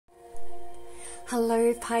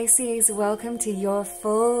Hello Pisces, welcome to your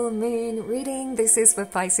full moon reading. This is for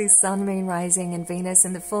Pisces, Sun, Moon, Rising and Venus,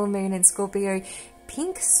 and the full moon in Scorpio.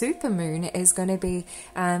 Pink supermoon is going to be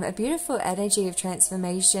a beautiful energy of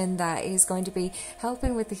transformation that is going to be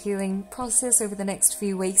helping with the healing process over the next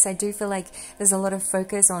few weeks. I do feel like there's a lot of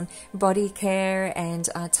focus on body care and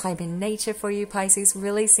time in nature for you, Pisces.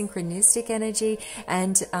 Really synchronistic energy,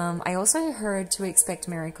 and I also heard to expect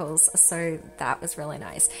miracles, so that was really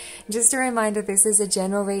nice. Just a reminder, this is a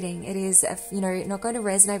general reading. It is, not going to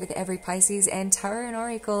resonate with every Pisces, and Tarot and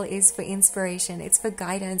Oracle is for inspiration, it's for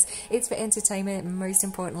guidance, it's for entertainment, most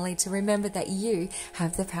importantly to remember that you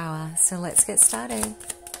have the power. So let's get started.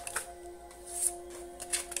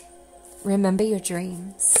 Remember your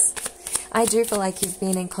dreams. I do feel like you've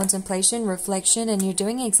been in contemplation, reflection, and you're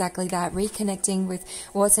doing exactly that, reconnecting with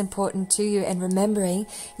what's important to you and remembering,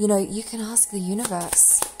 you can ask the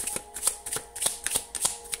universe.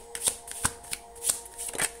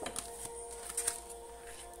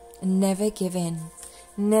 Never give in.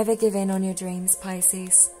 Never give in on your dreams,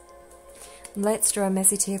 Pisces. Let's draw a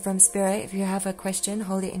message here from Spirit. If you have a question,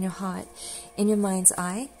 hold it in your heart, in your mind's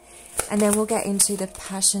eye. And then we'll get into the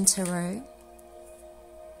Passion Tarot.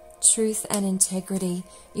 Truth and integrity.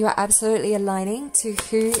 You are absolutely aligning to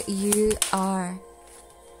who you are.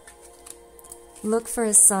 Look for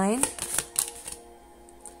a sign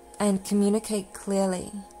and communicate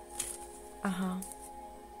clearly.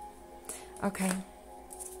 Okay.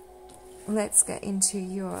 Let's get into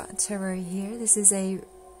your tarot here. This is a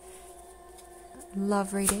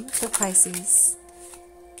love reading for Pisces.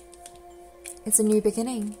 It's a new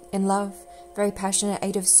beginning in love. Very passionate,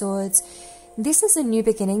 Eight of Swords. This is a new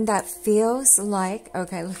beginning that feels like,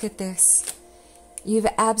 okay, look at this. You've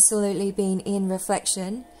absolutely been in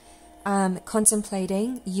reflection,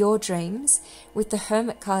 contemplating your dreams. With the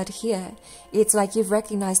Hermit card here, it's like you've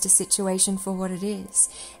recognized a situation for what it is.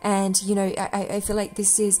 And, I feel like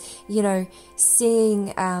this is,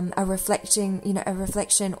 seeing a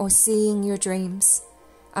reflection or seeing your dreams.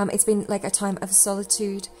 It's been like a time of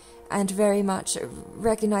solitude and very much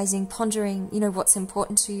recognizing, pondering, what's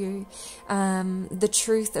important to you. The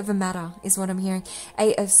truth of a matter is what I'm hearing.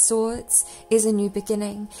 Eight of Swords is a new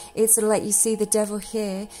beginning. It's sort of like you see the devil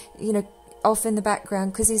here, off in the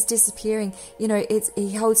background because he's disappearing.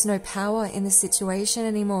 He holds no power in the situation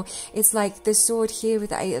anymore. It's like the sword here with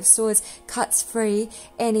the Eight of Swords cuts free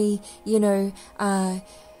any,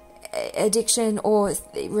 addiction or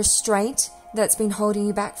restraint that's been holding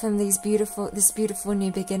you back from this beautiful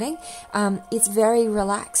new beginning. It's very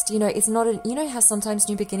relaxed. It's not how sometimes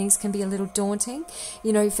new beginnings can be a little daunting.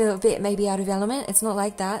 Feel a bit maybe out of element. It's not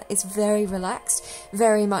like that. It's very relaxed,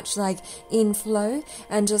 very much like in flow,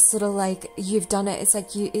 and just sort of like you've done it.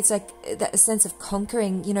 It's like that sense of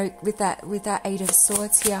conquering. With that Eight of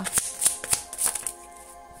Swords here.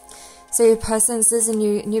 So your person, this is a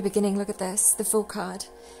new beginning. Look at this, the Fool card.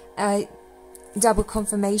 Double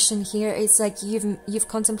confirmation here. It's like you've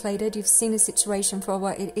contemplated, you've seen a situation for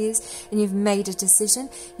what it is, and you've made a decision.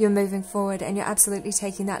 You're moving forward, and you're absolutely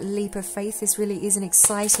taking that leap of faith. This really is an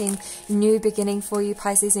exciting new beginning for you,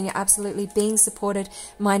 Pisces, and you're absolutely being supported,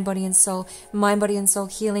 mind, body, and soul. Mind, body, and soul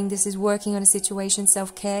healing. This is working on a situation,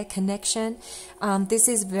 self-care, connection. This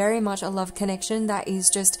is very much a love connection that is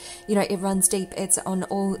just, it runs deep. It's on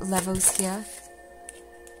all levels here,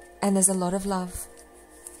 and there's a lot of love.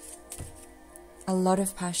 A lot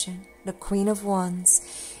of passion. The Queen of Wands.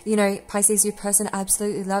 Pisces, your person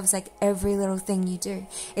absolutely loves like every little thing you do.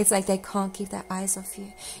 It's like they can't keep their eyes off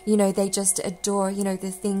you. They just adore, the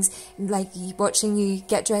things like watching you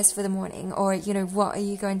get dressed for the morning, or, what are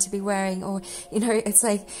you going to be wearing, or, it's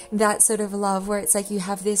like that sort of love where it's like you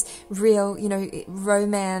have this real,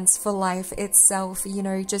 romance for life itself,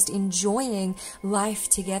 just enjoying life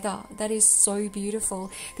together. That is so beautiful.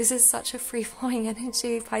 This is such a free-flowing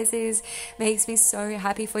energy, Pisces. Makes me so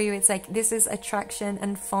happy for you. It's like this is attraction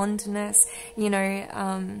and fondness,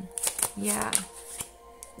 yeah.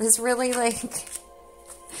 There's really like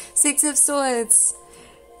Six of Swords.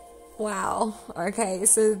 Wow. Okay,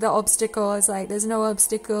 so the obstacle is like there's no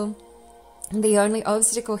obstacle. The only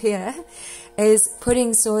obstacle here is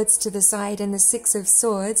putting swords to the side, and the Six of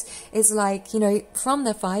Swords is like, from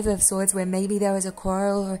the Five of Swords where maybe there was a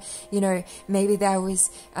quarrel, or, maybe there was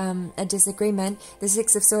a disagreement. The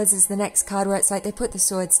Six of Swords is the next card where it's like they put the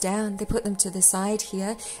swords down, they put them to the side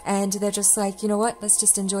here, and they're just like, you know what, let's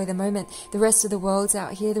just enjoy the moment. The rest of the world's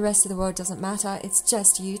out here, the rest of the world doesn't matter. It's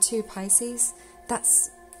just you two, Pisces.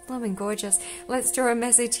 That's blooming gorgeous. Let's draw a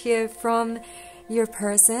message here from your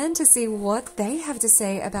person to see what they have to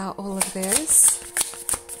say about all of this.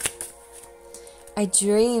 I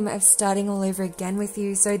dream of starting all over again with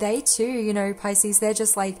you. So they too, you know, Pisces, they're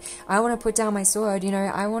just like, I want to put down my sword, you know,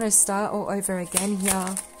 I want to start all over again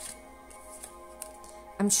here.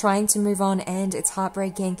 I'm trying to move on and it's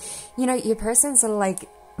heartbreaking. You know, your person's sort of like,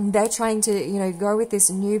 they're trying to, you know, go with this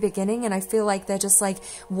new beginning, and I feel like they're just like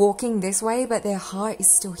walking this way, but their heart is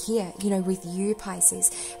still here, you know, with you, Pisces.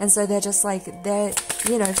 And so they're just like, they're,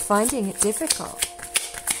 you know, finding it difficult.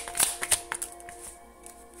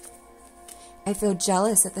 I feel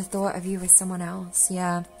jealous at the thought of you with someone else.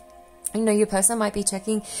 Yeah. You know, your person might be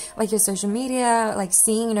checking like your social media, like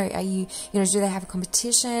seeing, you know, are you, you know, do they have a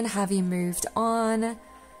competition? Have you moved on?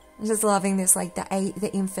 I'm just loving this, like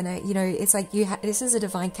the infinite, you know, it's like this is a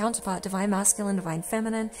divine counterpart, divine masculine, divine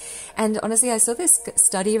feminine. And honestly, I saw this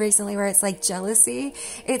study recently where it's like jealousy,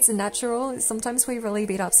 it's natural. Sometimes we really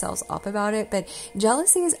beat ourselves up about it, but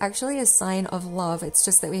jealousy is actually a sign of love. It's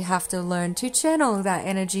just that we have to learn to channel that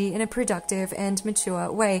energy in a productive and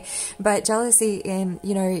mature way. But jealousy,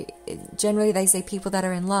 you know, generally they say people that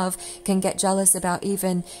are in love can get jealous about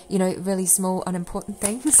even, you know, really small, unimportant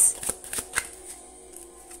things.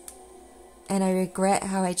 And I regret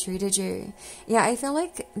how I treated you. Yeah, I feel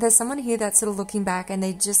like there's someone here that's sort of looking back and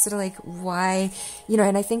they just sort of like, why, you know,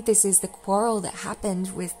 and I think this is the quarrel that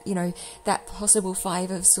happened with, you know, that possible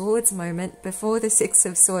 5 of Swords moment before the 6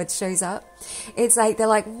 of Swords shows up. It's like, they're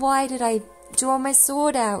like, why did I draw my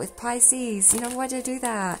sword out with Pisces? You know, why did I do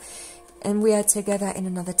that? And we are together in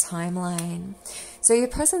another timeline. So your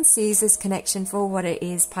person sees this connection for what it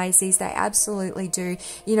is, Pisces. They absolutely do.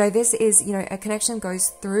 You know, this is, you know, a connection goes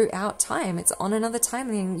throughout time. It's on another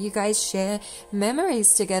timeline. You guys share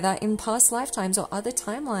memories together in past lifetimes or other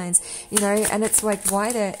timelines, you know, and it's like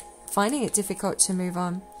why they're finding it difficult to move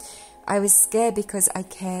on. I was scared because I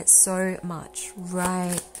care so much.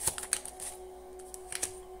 Right.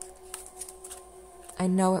 I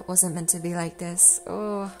know it wasn't meant to be like this.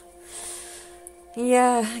 Oh.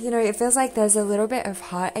 Yeah, you know, it feels like there's a little bit of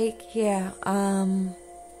heartache here.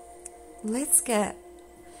 Let's get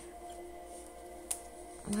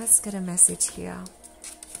a message here.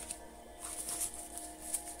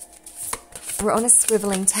 We're on a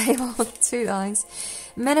swiveling table, 2 lines.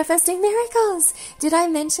 Manifesting miracles. Did I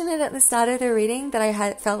mention it at the start of the reading that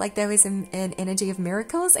I felt like there was an energy of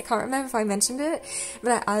miracles? I can't remember if I mentioned it,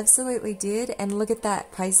 but I absolutely did. And look at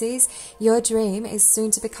that, Pisces. Your dream is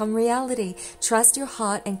soon to become reality. Trust your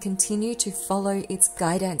heart and continue to follow its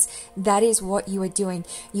guidance. That is what you are doing.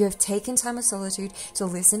 You have taken time of solitude to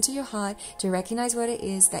listen to your heart, to recognize what it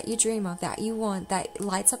is that you dream of, that you want, that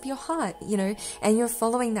lights up your heart, you know, and you're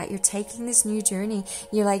following that. You're taking this new journey.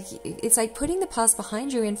 You're like, it's like putting the past behind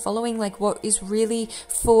you and following like what is really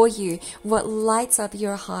for you, what lights up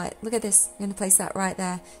your heart. Look at this. I'm going to place that right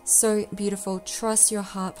there. So beautiful. Trust your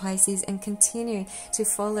heart, Pisces, and continue to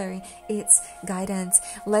follow its guidance.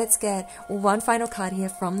 Let's get one final card here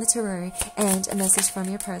from the tarot and a message from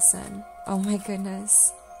your person. Oh my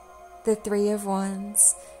goodness. The 3 of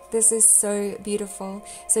Wands. This is so beautiful.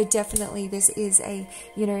 So definitely this is a,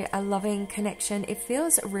 you know, a loving connection. It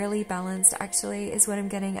feels really balanced actually is what I'm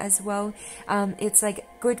getting as well. It's like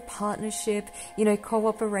good partnership, you know,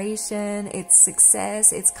 cooperation, it's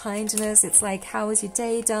success, it's kindness. It's like, how was your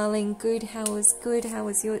day, darling? Good. How was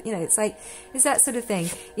your, you know, it's like, it's that sort of thing.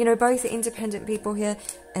 You know, both independent people here.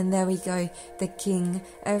 And there we go. The King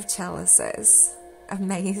of Chalices.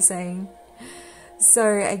 Amazing.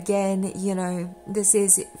 So again, you know, this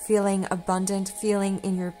is feeling abundant, feeling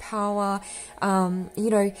in your power, you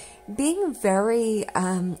know, being very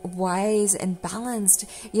wise and balanced,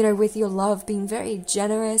 you know, with your love, being very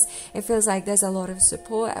generous. It feels like there's a lot of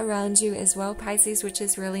support around you as well, Pisces, which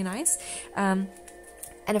is really nice. And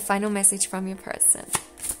a final message from your person.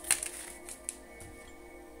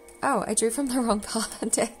 Oh, I drew from the wrong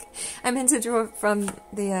card deck. I meant to draw from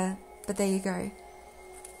the, but there you go.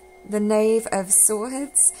 The Knave of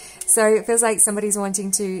Swords. So it feels like somebody's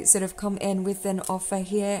wanting to sort of come in with an offer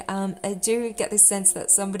here. I do get the sense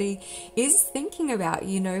that somebody is thinking about,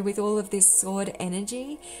 you know, with all of this sword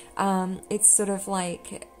energy. It's sort of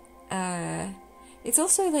like, it's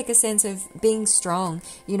also like a sense of being strong,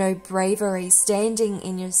 you know, bravery, standing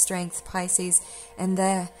in your strength, Pisces. And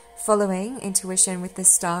there, following intuition with the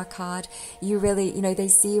Star card, you really, you know, they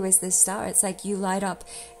see you as the star. It's like you light up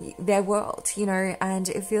their world, you know, and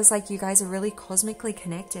it feels like you guys are really cosmically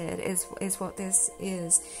connected is what this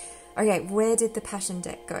is. Okay, where did the Passion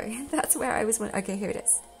deck go? That's where I was. Okay, here it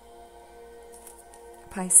is.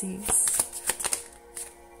 Pisces.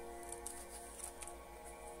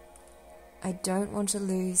 I don't want to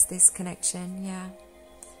lose this connection. Yeah.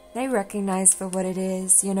 They recognize for what it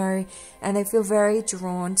is, you know, and they feel very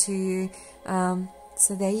drawn to you.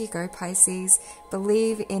 So there you go, Pisces.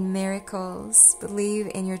 Believe in miracles. Believe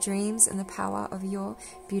in your dreams and the power of your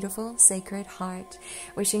beautiful, sacred heart.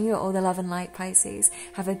 Wishing you all the love and light, Pisces.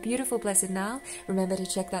 Have a beautiful, blessed now. Remember to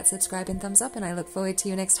check that subscribe and thumbs up, and I look forward to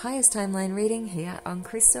your next highest timeline reading here on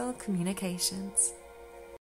Crystal Communications.